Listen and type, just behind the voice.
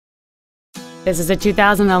This is a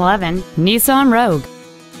 2011 Nissan Rogue.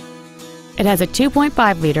 It has a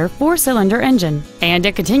 2.5-liter four-cylinder engine and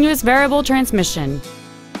a continuous variable transmission.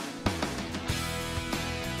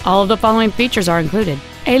 All of the following features are included: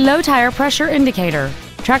 a low tire pressure indicator,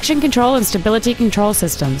 traction control and stability control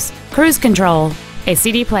systems, cruise control, a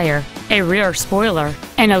CD player, a rear spoiler,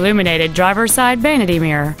 an illuminated driver's side vanity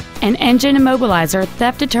mirror, an engine immobilizer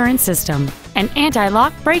theft deterrent system, an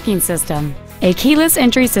anti-lock braking system, a keyless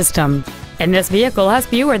entry system, and this vehicle has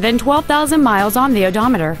fewer than 12,000 miles on the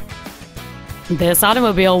odometer. This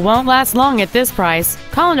automobile won't last long at this price.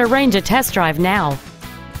 Call and arrange a test drive now.